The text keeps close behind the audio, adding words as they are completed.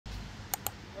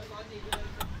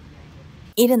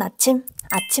이른 아침,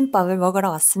 아침밥을 먹으러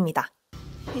왔습니다.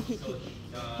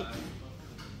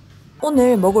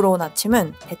 오늘 먹으러 온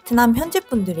아침은 베트남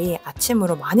현지분들이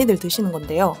아침으로 많이들 드시는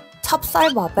건데요.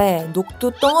 찹쌀밥에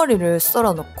녹두 덩어리를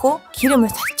썰어 넣고 기름을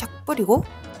살짝 뿌리고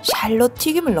샬롯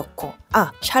튀김을 넣고,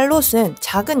 샬롯은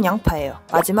작은 양파예요.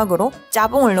 마지막으로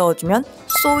짜봉을 넣어주면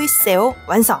소이새우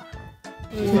완성!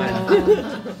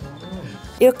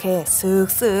 이렇게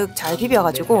쓱쓱 잘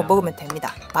비벼가지고 먹으면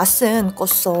됩니다. 맛은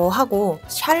고소하고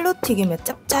샬롯 튀김의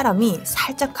짭짤함이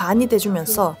살짝 간이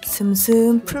돼주면서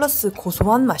슴슴 플러스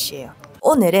고소한 맛이에요.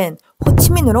 오늘은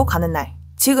호치민으로 가는 날.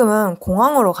 지금은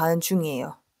공항으로 가는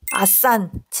중이에요.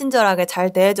 아싼! 친절하게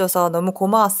잘 대해줘서 너무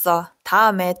고마웠어.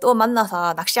 다음에 또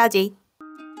만나서 낚시하지.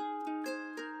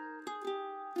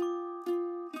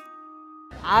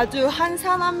 아주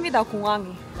한산합니다,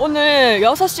 공항이. 오늘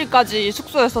 6시까지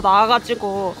숙소에서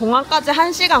나와가지고 공항까지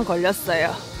 1시간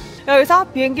걸렸어요. 여기서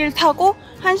비행기를 타고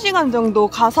 1시간 정도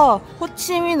가서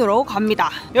호치민으로 갑니다.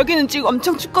 여기는 지금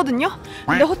엄청 춥거든요?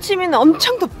 근데 호치민은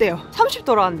엄청 덥대요.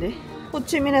 30도라는데.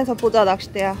 호치민에서 보자,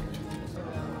 낚시대야.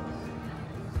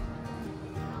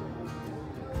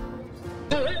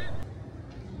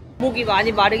 목이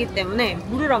많이 마르기 때문에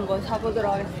물을 한번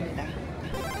사보도록 하겠습니다.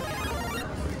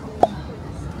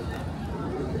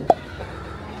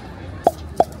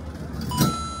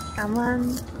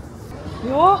 까만.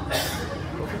 우와!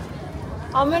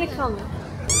 아메리카노.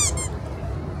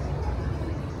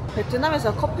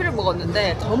 베트남에서 커피를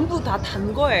먹었는데 전부 다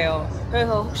단 거예요.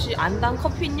 그래서 혹시 안 단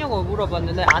커피 있냐고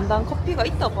물어봤는데 안 단 커피가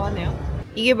있다고 하네요.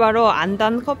 이게 바로 안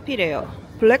단 커피래요.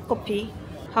 블랙 커피.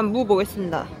 한번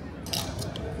먹어보겠습니다.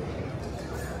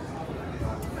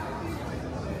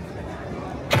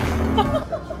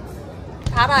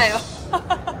 달아요.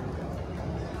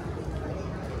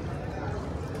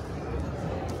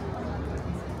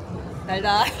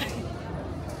 달다.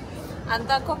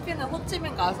 안단 커피는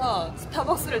호치민 가서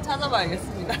스타벅스를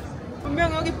찾아봐야겠습니다.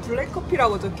 분명 여기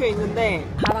블랙커피라고 적혀있는데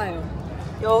달아요.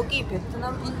 여기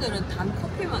베트남 분들은 단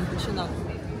커피만 드시나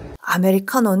보네.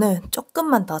 아메리카노는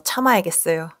조금만 더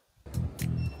참아야겠어요.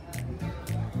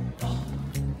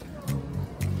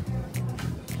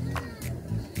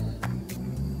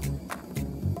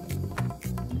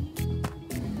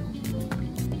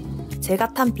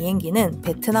 제가 탄 비행기는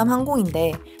베트남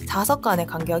항공인데 좌석 간의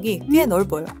간격이 꽤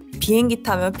넓어요. 비행기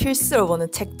타면 필수로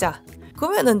보는 책자.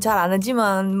 구매는 잘 안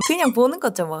하지만 그냥 보는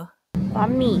거죠 뭐.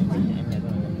 맘미.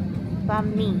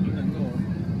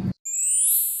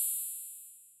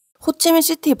 호치민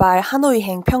시티발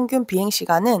하노이행 평균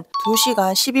비행시간은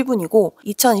 2시간 12분이고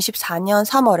 2024년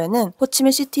 3월에는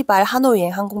호치민 시티발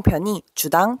하노이행 항공편이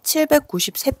주당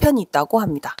 793편이 있다고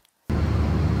합니다.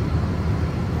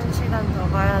 1시간 더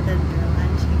가야 된대요.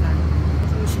 1시간.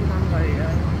 2시간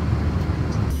걸려요.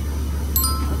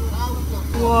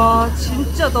 우와,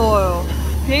 진짜 더워요.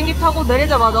 비행기 타고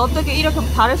내리자마자 어떻게 이렇게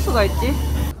다를 수가 있지?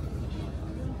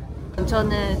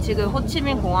 저는 지금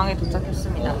호치민 공항에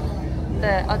도착했습니다.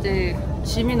 근데 아직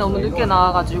짐이 너무 늦게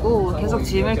나와가지고 계속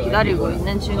짐을 기다리고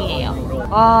있는 중이에요.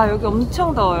 와, 여기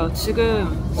엄청 더워요.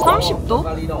 지금 30도?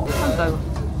 그러니까 이거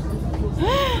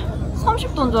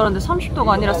 30도인 줄 알았는데 30도가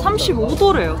아니라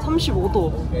 35도래요.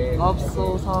 35도.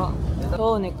 맙소사.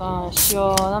 더우니까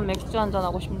시원한 맥주 한잔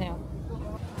하고 싶네요.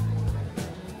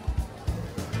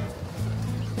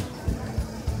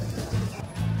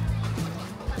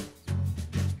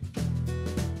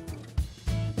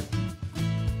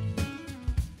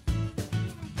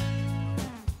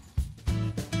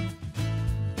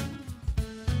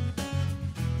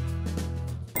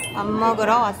 밥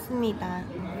먹으러 왔습니다.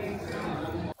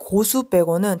 고수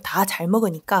빼고는 다 잘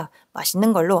먹으니까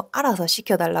맛있는 걸로 알아서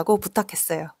시켜달라고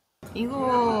부탁했어요.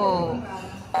 이거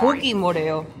고기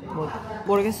뭐래요?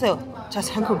 모르겠어요. 잘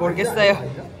모르겠어요.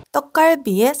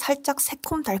 떡갈비에 살짝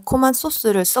새콤달콤한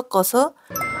소스를 섞어서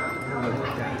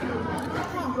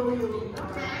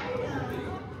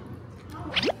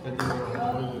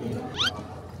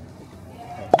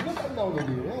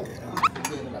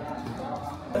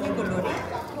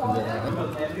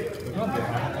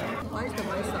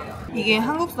이게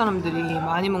한국 사람들이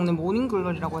많이 먹는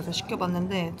모닝글로리라고 해서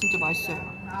시켜봤는데 진짜 맛있어요.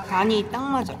 간이 딱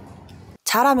맞아.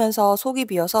 자라면서 속이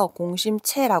비어서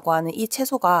공심채라고 하는 이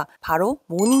채소가 바로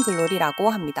모닝글로리라고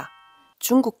합니다.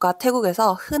 중국과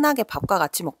태국에서 흔하게 밥과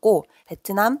같이 먹고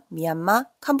베트남, 미얀마,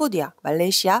 캄보디아,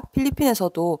 말레이시아,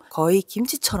 필리핀에서도 거의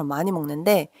김치처럼 많이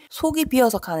먹는데 속이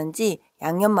비어서 가는지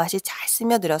양념 맛이 잘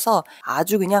스며들어서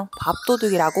아주 그냥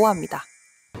밥도둑이라고 합니다.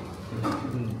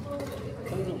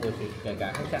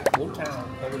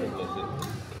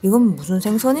 이건 무슨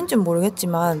생선인지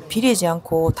모르겠지만 비리지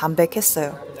않고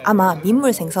담백했어요. 아마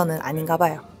민물 생선은 아닌가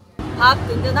봐요. 밥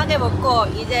든든하게 먹고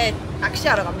이제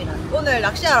낚시하러 갑니다. 오늘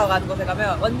낚시하러 가는 곳에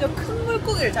가면 완전 큰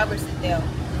물고기를 잡을 수 있대요.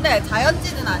 근데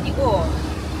자연지는 아니고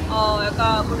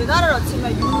약간 우리나라로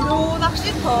치면 유료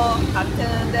낚시터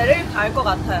같은 데를 갈 것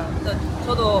같아요.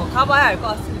 저도 가봐야 알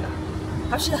것 같습니다.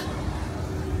 갑시다.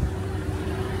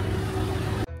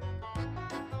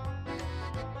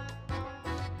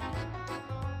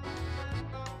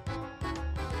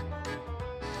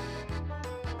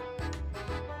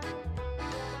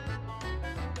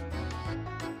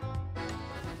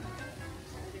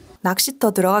 낚시터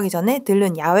들어가기 전에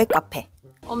들른 야외 카페.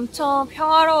 엄청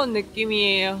평화로운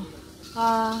느낌이에요.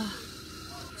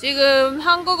 지금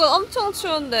한국은 엄청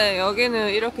추운데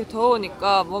여기는 이렇게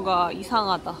더우니까 뭔가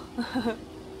이상하다.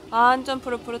 완전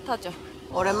푸릇푸릇하죠.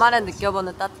 오랜만에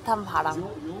느껴보는 따뜻한 바람.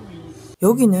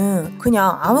 여기는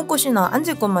그냥 아무 곳이나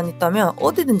앉을 곳만 있다면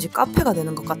어디든지 카페가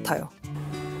되는 것 같아요.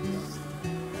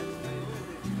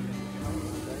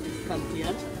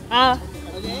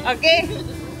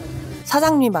 오케이.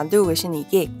 사장님이 만들고 계시는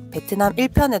이게 베트남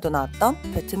 1편에도 나왔던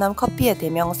베트남 커피의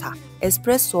대명사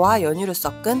에스프레소와 연유를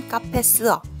섞은 카페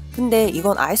스어. 근데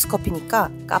이건 아이스 커피니까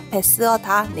카페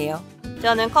스어다네요.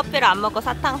 저는 커피를 안 먹고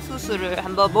사탕수수를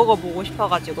한번 먹어보고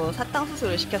싶어가지고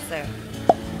사탕수수를 시켰어요.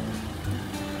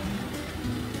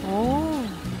 오.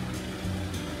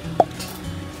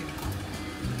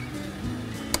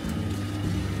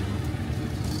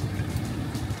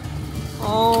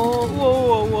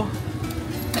 우와.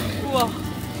 우와.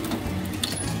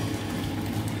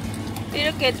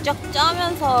 이렇게 쫙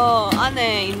짜면서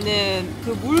안에 있는 그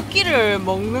물기를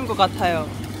먹는 것 같아요.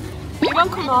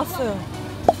 이만큼 나왔어요.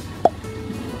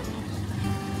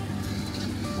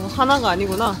 하나가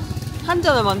아니구나. 한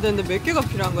잔을 만드는데 몇 개가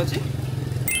필요한 거지?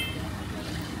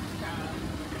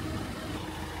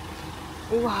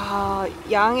 우와,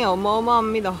 양이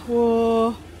어마어마합니다.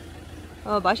 우와.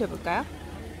 마셔볼까요?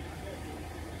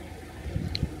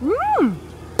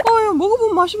 이거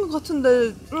먹어본 맛인 것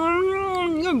같은데,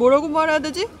 이걸 뭐라고 말해야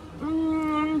되지?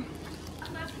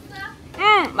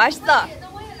 맛있다.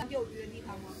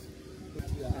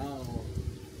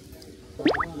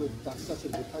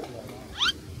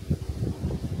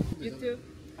 유튜브.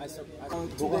 I saw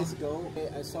 2 days ago.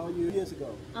 I saw you years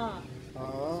ago.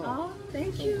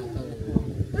 Thank you.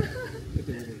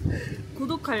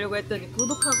 구독하려고 했더니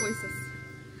구독하고 있었어.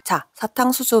 자,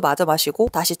 사탕수수 마저 마시고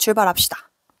다시 출발합시다.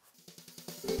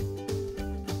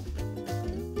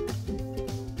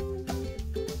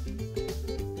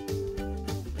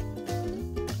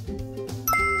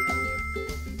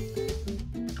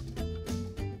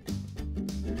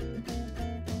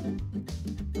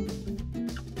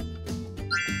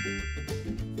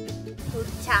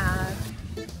 도착.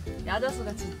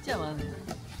 야자수가 진짜 많아요.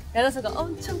 야자수가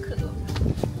엄청 크고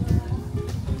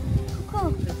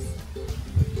코코넛도 있어.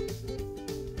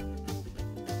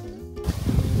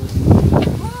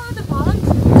 와, 근데 바람이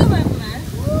진짜 많이 부네.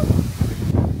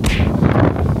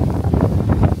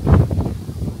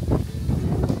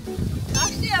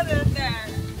 낚시해야 되는데.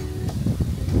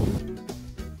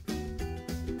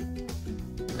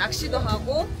 낚시도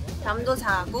하고 잠도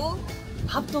자고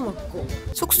밥도 먹고.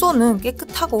 숙소는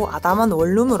깨끗하고 아담한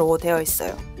원룸으로 되어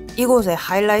있어요. 이곳의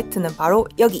하이라이트는 바로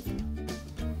여기.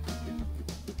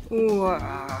 우와.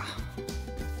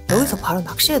 여기서 바로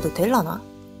낚시해도 되려나?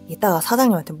 이따가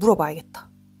사장님한테 물어봐야겠다.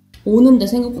 오는데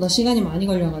생각보다 시간이 많이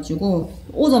걸려가지고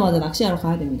오자마자 낚시하러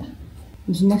가야 됩니다.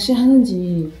 무슨 낚시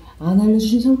하는지 안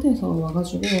알려주신 상태에서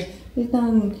와가지고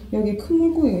일단 여기 큰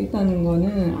물고기가 있다는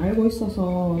거는 알고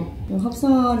있어서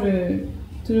합사를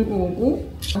들고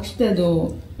오고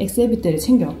낚싯대도 엑셀빗대를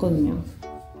챙겨왔거든요.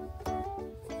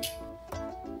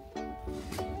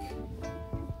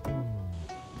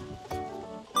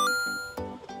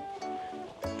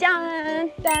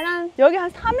 짠! 짜란! 여기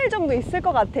한 3일 정도 있을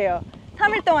것 같아요.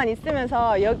 3일 동안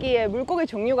있으면서 여기에 물고기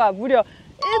종류가 무려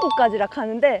 7가지라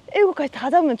하는데 7가지 다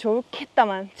잡으면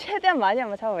좋겠다만 최대한 많이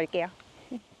한번 잡아볼게요.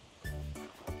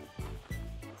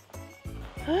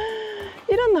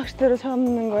 이런 낚싯대로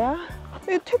잡는 거야?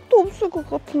 이 택도 없을 것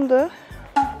같은데?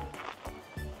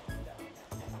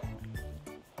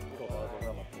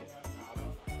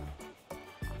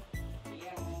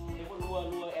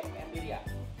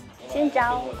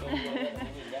 진짜.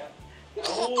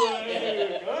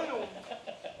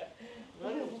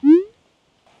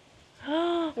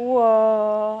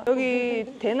 우와, 여기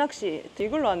대낚시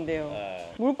이걸로 안 돼요.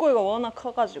 물고기가 워낙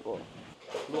커가지고.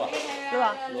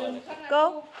 루아.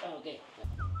 Go.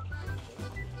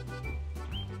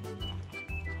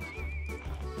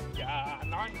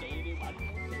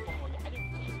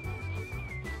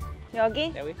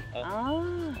 여기?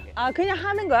 그냥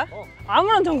하는 거야?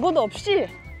 아무런 정보도 없이?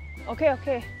 오케이.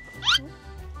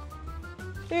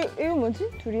 이거 뭐지?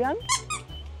 두리안?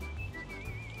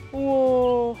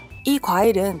 우와. 이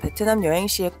과일은 베트남 여행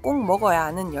시에 꼭 먹어야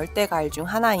하는 열대 과일 중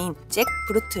하나인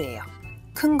잭프루트예요.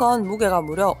 큰 건 무게가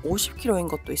무려 50kg인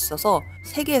것도 있어서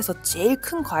세계에서 제일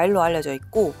큰 과일로 알려져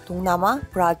있고 동남아,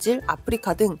 브라질,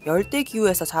 아프리카 등 열대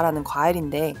기후에서 자라는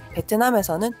과일인데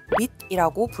베트남에서는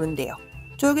밑이라고 부른대요.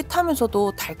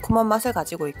 쫄깃하면서도 달콤한 맛을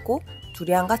가지고 있고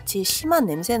두리안같이 심한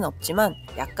냄새는 없지만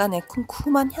약간의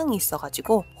쿰쿰한 향이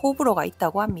있어가지고 호불호가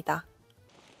있다고 합니다.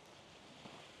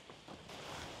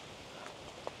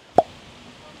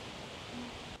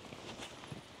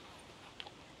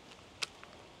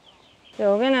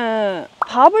 여기는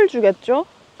밥을 주겠죠?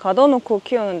 가둬놓고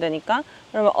키우는 데니까.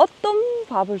 그러면 어떤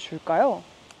밥을 줄까요?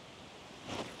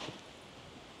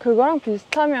 그거랑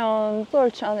비슷하면 또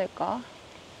옳지 않을까?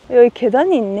 여기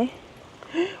계단이 있네.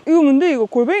 이거 뭔데? 이거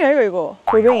골뱅이 아이가 이거?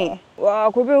 골뱅이. 와,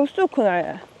 골뱅이 옥수수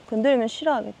크네. 건드리면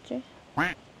싫어하겠지?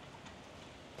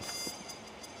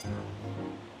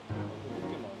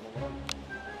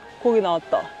 고기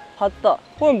나왔다. 봤다.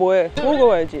 그건 뭐해?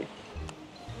 먹어봐야지.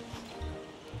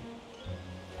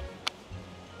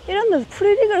 이런 데서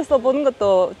프리릭을 써보는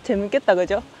것도 재밌겠다,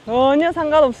 그죠? 전혀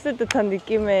상관없을 듯한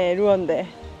느낌의 루어인데.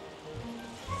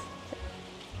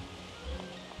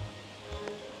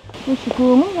 역시 그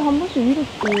몸이 한 번씩 위로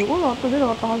쭉 올라왔다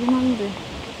내려갔다 하긴 하는데.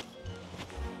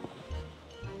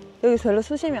 여기 별로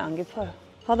수심이 안 깊어요.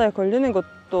 바다에 걸리는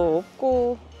것도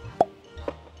없고.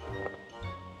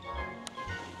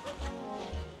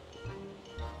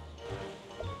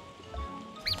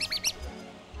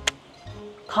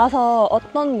 가서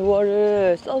어떤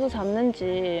루어를 써서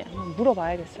잡는지 한번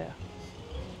물어봐야겠어요.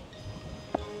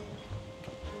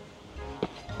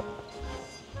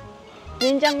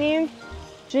 주인장님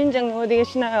어디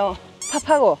계시나요?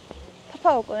 팝하고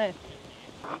꺼내.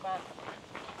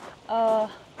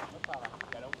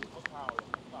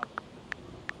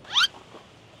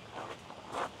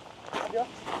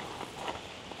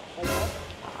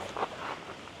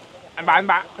 anh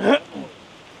bạn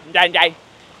anh chạy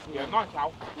giờ nói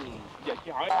sao giờ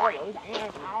chị hỏi có lưỡi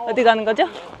thẳng sao 어디 가는 거죠?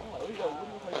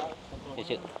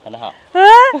 하나 하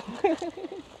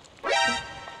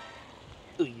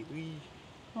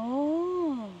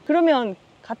그러면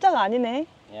가짜가 아니네.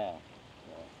 예.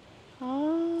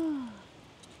 아,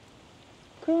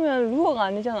 그러면 루어가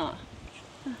아니잖아.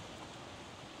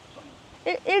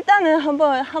 일단은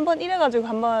한번 이래가지고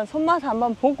한번 손맛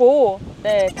한번 보고,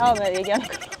 네, 다음에 얘기하는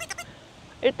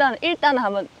걸로. 일단은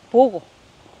한번 보고.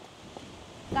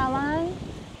 까만.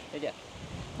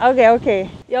 오케이.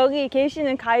 여기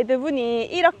계시는 가이드분이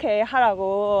이렇게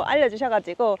하라고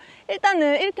알려주셔가지고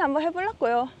일단은 이렇게 한번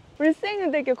해보려고요. 우리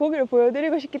스앵님들께 고기를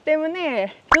보여드리고 싶기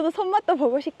때문에 저도 손맛도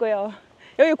보고 싶고요.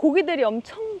 여기 고기들이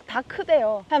엄청 다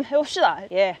크대요. 한번 해봅시다.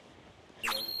 예.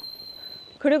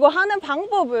 그리고 하는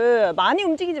방법은 많이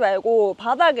움직이지 말고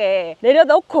바닥에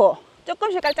내려놓고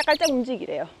조금씩 깔짝깔짝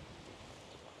움직이래요.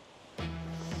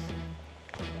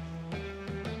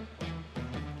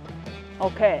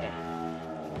 오케이.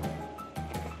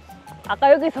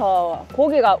 아까 여기서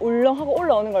고기가 울렁하고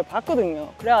올라오는 걸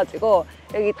봤거든요. 그래가지고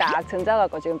여기 딱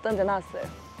전자갖고 지금 던져놨어요.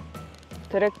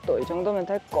 드랙도 이 정도면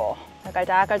됐고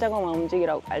깔짝깔짝만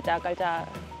움직이라고. 깔짝깔짝.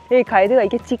 여기 가이드가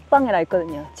이게 직방이라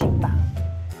했거든요. 직방.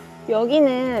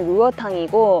 여기는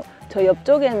루어탕이고 저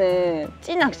옆쪽에는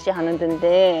찌낚시 하는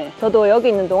데인데 저도 여기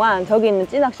있는 동안 저기 있는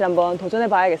찌낚시 한번 도전해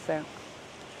봐야겠어요.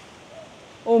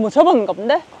 뭐 잡았는가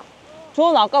본데?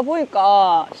 저는 아까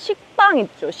보니까 식빵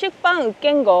있죠? 식빵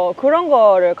으깬 거, 그런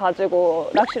거를 가지고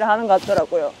낚시를 하는 것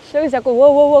같더라고요. 여기 자꾸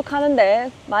워워워 하는데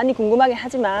많이 궁금하긴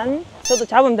하지만 저도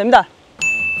잡으면 됩니다.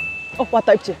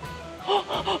 왔다, 입질.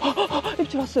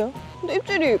 입질 왔어요? 근데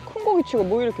입질이 큰 고기치고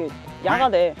뭐 이렇게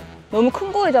야가돼. 너무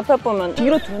큰 고기 잡혀보면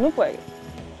뒤로 두는 거예요.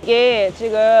 이게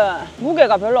지금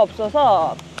무게가 별로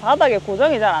없어서 바닥에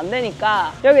고정이 잘 안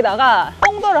되니까 여기다가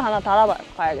뽕돌을 하나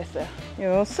달아봐야겠어요.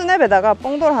 요 스냅에다가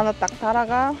뽕돌 하나 딱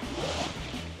달아가.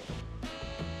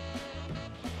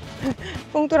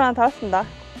 뽕돌 하나 달았습니다.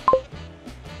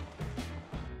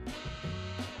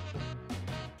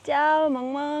 짜오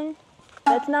멍멍.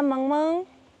 베트남 멍멍.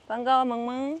 반가워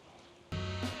멍멍.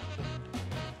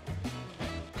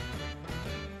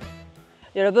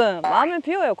 여러분, 마음을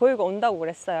비워야 고기가 온다고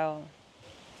그랬어요.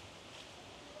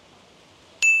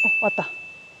 왔다.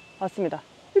 왔습니다.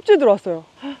 입질 들어왔어요.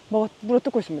 물어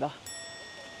뜯고 있습니다.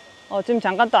 지금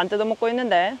잠깐 또 안 뜯어먹고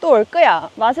있는데 또 올 거야.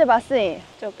 맛을 봤으니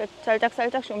저렇게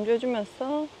살짝씩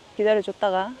움직여주면서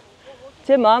기다려줬다가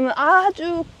제 마음은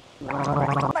아주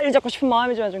빨리 잡고 싶은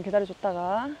마음이지만 좀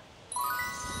기다려줬다가.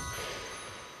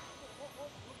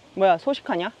 뭐야,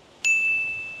 소식하냐?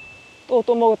 또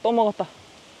먹었다.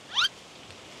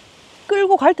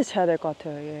 끌고 갈 때 쳐야 될 것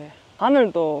같아요. 이게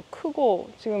바늘도 크고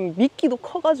지금 미끼도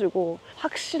커가지고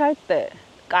확실할 때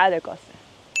까야 될 것 같아요.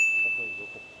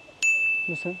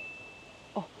 무슨?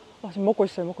 지금 먹고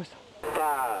있어요. 5, 4,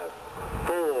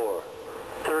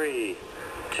 3, 2.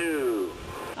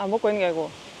 먹고 있는 게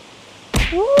아니고.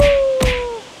 1.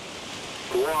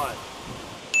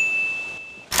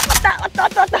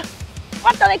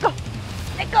 왔다 내꺼.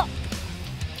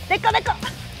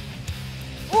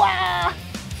 우와.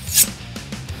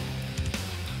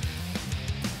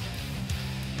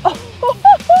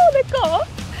 내꺼.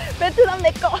 베트남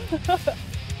내꺼.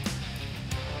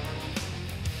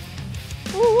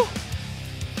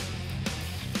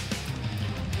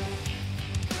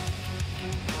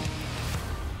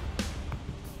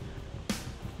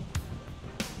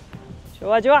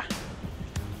 좋아.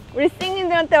 우리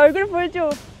스앵님들한테 얼굴 보여줘.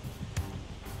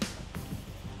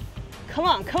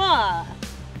 컴온.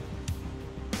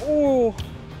 오.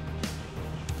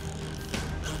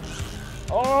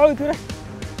 그래.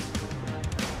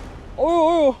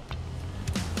 어유.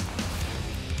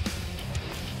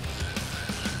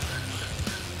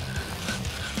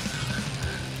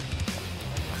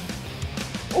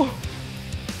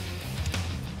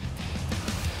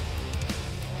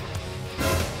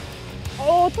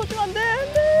 터지면 안 돼.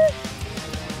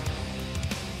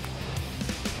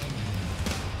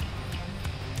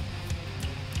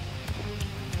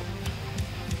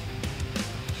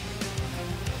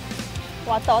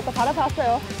 왔다. 발 앞에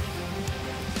왔어요.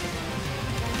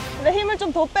 근데 힘을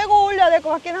좀 더 빼고 올려야 될 것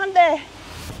같긴 한데.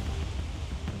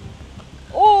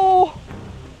 오.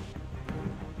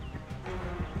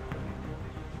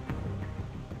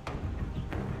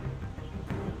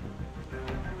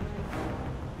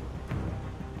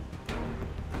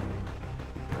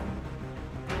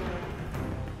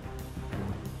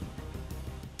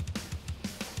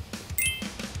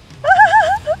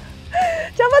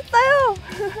 잡았어요.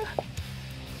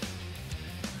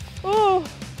 오.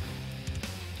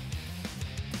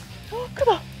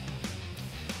 크다.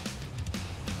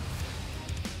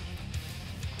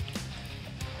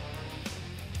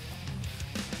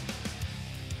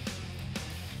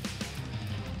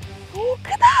 오,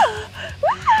 크다. 와.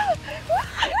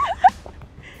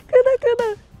 크다.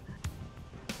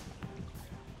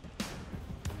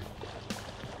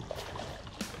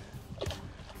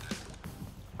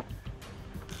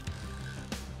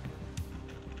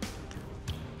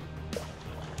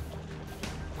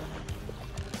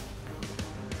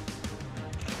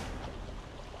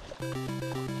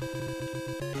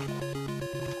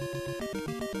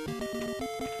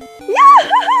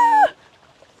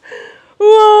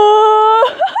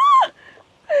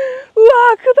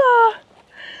 우와, 크다.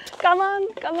 까만.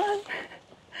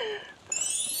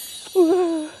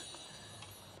 우와.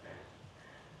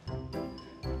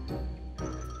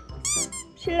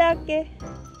 실례할게.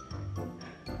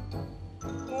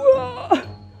 우와.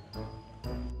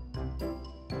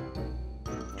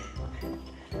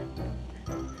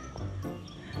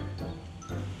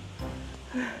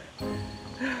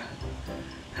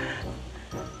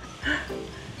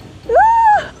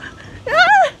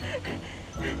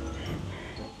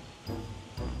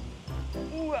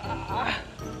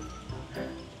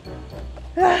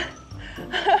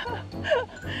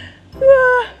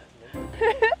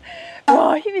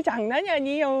 와, 힘이 장난이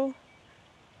아니에요.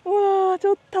 우와,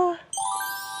 좋다.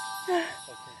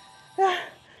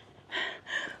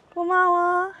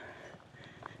 고마워.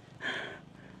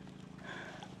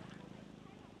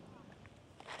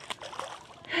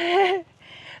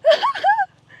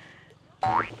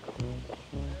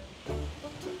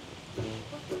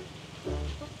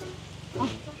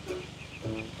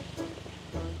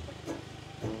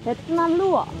 베트남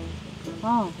루어.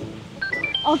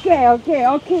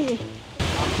 오케이.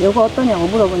 요거 어떠냐고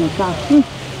물어보니까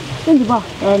땡겨봐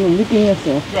라는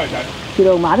느낌이었어요.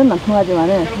 비록 말은 안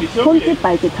통하지만은 손짓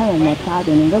발짓 하면 뭐 다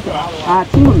되는 거죠.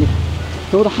 친구입니다.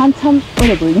 저보다 한참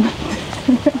어려 보이는 것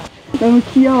같아요. 너무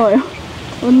귀여워요.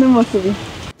 웃는 모습이.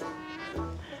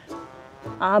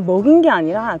 먹은 게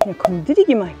아니라 그냥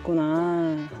건드리기만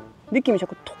했구나. 느낌이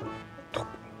자꾸 톡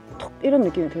이런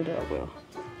느낌이 들더라고요.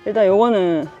 일단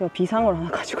요거는 비상으로 하나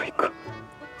가지고 있고,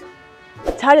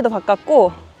 자리도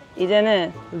바꿨고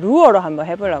이제는 루어로 한번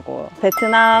해보려고.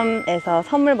 베트남에서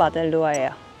선물 받은 루어예요.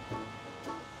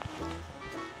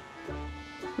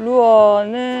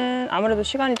 루어는 아무래도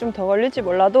시간이 좀 더 걸릴지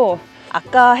몰라도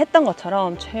아까 했던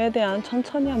것처럼 최대한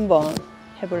천천히 한번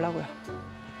해보려고요.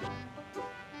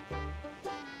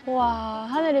 우와,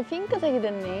 하늘이 핑크색이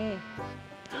됐네.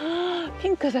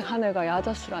 핑크색 하늘과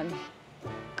야자수라니.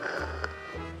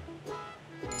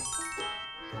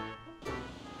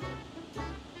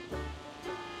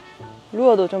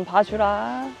 루어도 좀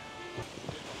봐주라.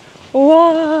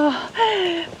 우와,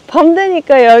 밤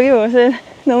되니까 여기 무슨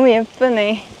너무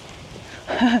예쁘네.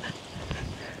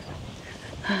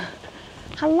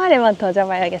 한 마리만 더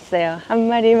잡아야겠어요. 한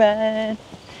마리만.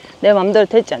 내 맘대로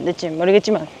될지 안 될지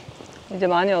모르겠지만 이제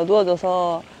많이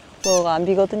어두워져서 뭐가 안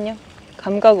비거든요.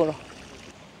 감각으로.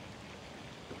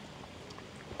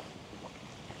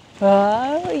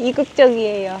 와,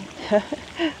 이국적이에요.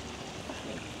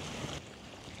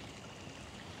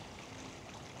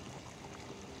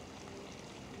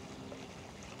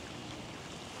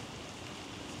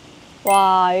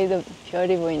 와, 여기도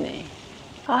별이 보이네.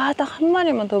 아, 딱 한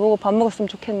마리만 더 보고 밥 먹었으면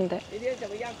좋겠는데.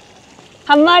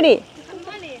 한 마리.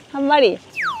 한 마리.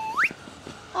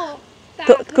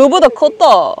 그거보다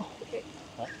컸다.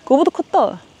 그거보다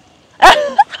컸다.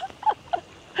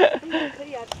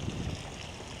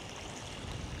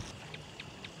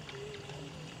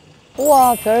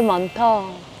 우와, 별 많다.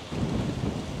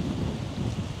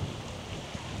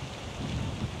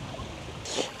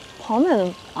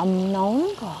 밤에는 안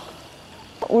나오는가?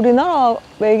 우리나라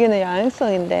메기는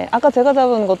야행성인데 아까 제가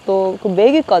잡은 것도 그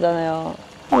메기과잖아요.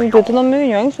 베트남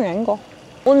메기는 야행성이 아닌가?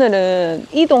 오늘은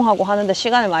이동하고 하는데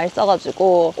시간을 많이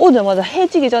써가지고 오자마자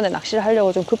해지기 전에 낚시를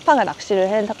하려고 좀 급하게 낚시를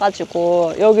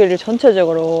해가지고 여기를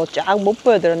전체적으로 쫙 못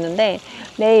보여드렸는데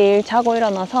내일 자고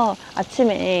일어나서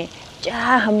아침에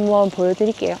쫙 한번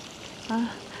보여드릴게요. 아,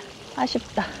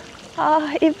 아쉽다.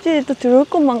 아, 입질이 또 들어올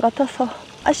것만 같아서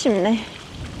아쉽네.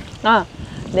 아,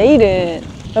 내일은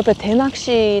옆에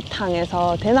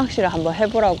대낚시탕에서 대낚시를 한번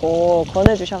해보라고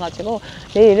권해주셔가지고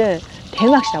내일은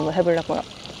대낚시를 한번 해보려고요.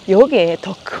 여기에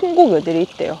더 큰 고기들이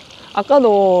있대요.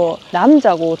 아까도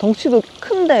남자고 덩치도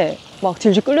큰데 막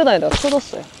질질 끌려다니다가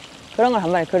터졌어요. 그런 걸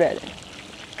한 마리 그려야 돼.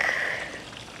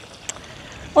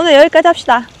 오늘 여기까지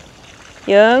합시다.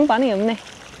 영 반응이 없네.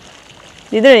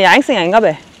 니들은 야행성이 아닌가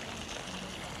봐.